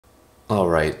All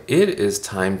right, it is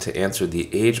time to answer the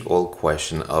age-old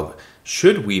question of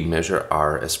should we measure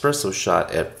our espresso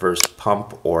shot at first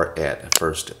pump or at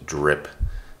first drip?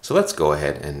 So let's go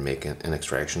ahead and make an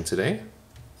extraction today.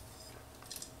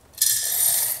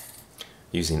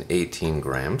 Using 18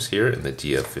 grams here in the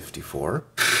DF54.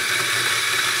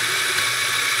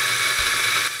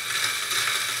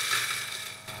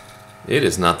 It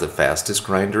is not the fastest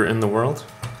grinder in the world,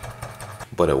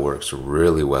 but it works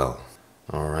really well.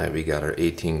 All right, we got our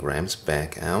 18 grams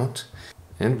back out,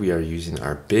 and we are using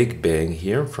our Big Bang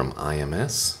here from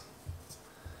IMS.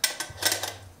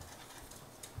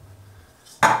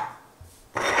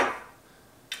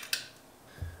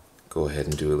 Go ahead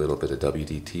and do a little bit of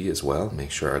WDT as well,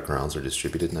 make sure our grounds are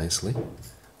distributed nicely.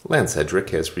 Lance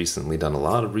Hedrick has recently done a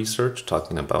lot of research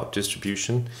talking about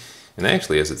distribution, and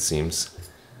actually, as it seems,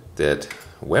 that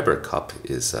Weber cup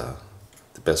is the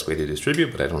best way to distribute,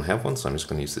 but I don't have one, so I'm just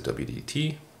going to use the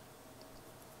WDT.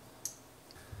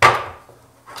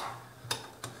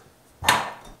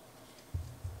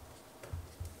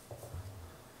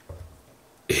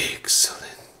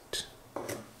 Excellent.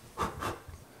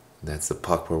 That's the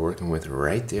puck we're working with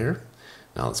right there.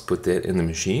 Now let's put that in the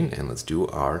machine and let's do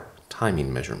our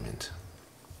timing measurement.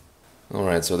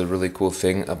 Alright, so the really cool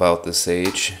thing about the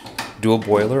Sage dual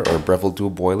boiler or Breville dual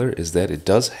boiler is that it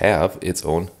does have its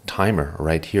own timer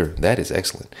right here. That is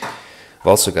excellent. I've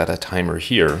also got a timer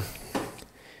here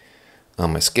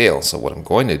on my scale. So what I'm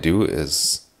going to do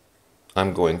is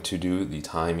I'm going to do the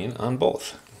timing on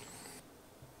both.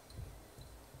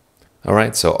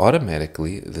 Alright, so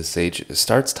automatically the Sage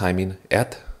starts timing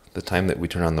at the time that we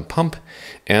turn on the pump,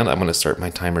 and I'm going to start my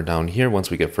timer down here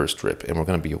once we get first drip, and we're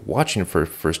going to be watching for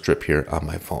first drip here on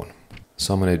my phone.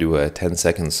 So I'm going to do a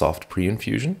 10-second soft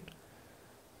pre-infusion.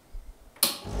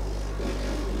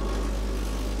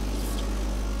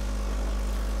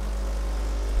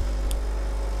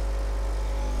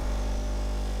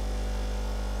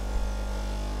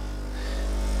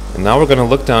 And now we're going to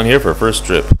look down here for first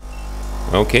drip.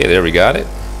 Okay, there we got it.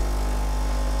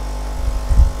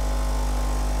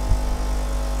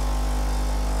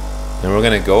 And we're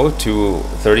going to go to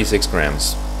 36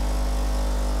 grams.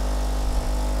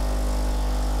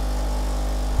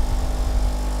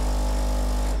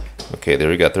 Okay, there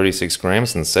we got 36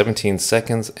 grams in 17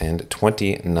 seconds and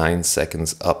 29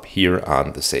 seconds up here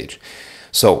on the Sage.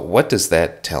 So what does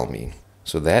that tell me?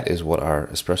 So that is what our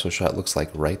espresso shot looks like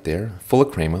right there, full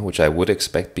of crema, which I would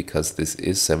expect because this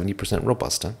is 70%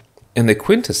 Robusta. And the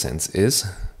quintessence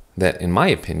is that, in my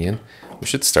opinion, we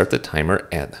should start the timer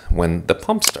at when the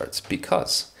pump starts,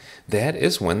 because that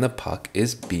is when the puck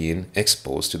is being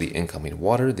exposed to the incoming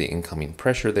water, the incoming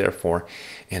pressure therefore,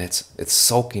 and it's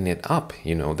soaking it up.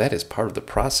 You know, that is part of the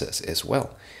process as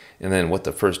well. And then what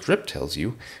the first drip tells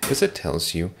you is it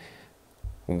tells you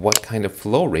what kind of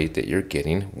flow rate that you're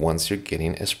getting once you're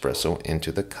getting espresso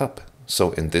into the cup.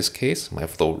 So in this case, my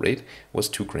flow rate was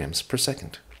 2 grams per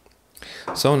second.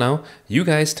 So now you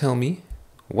guys tell me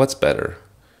what's better,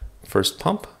 first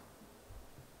pump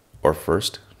or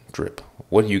first drip?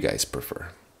 What do you guys prefer?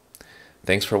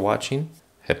 Thanks for watching.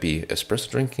 Happy espresso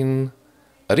drinking.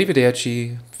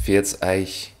 Arrivederci, pfiat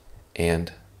euch,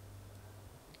 and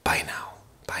bye now.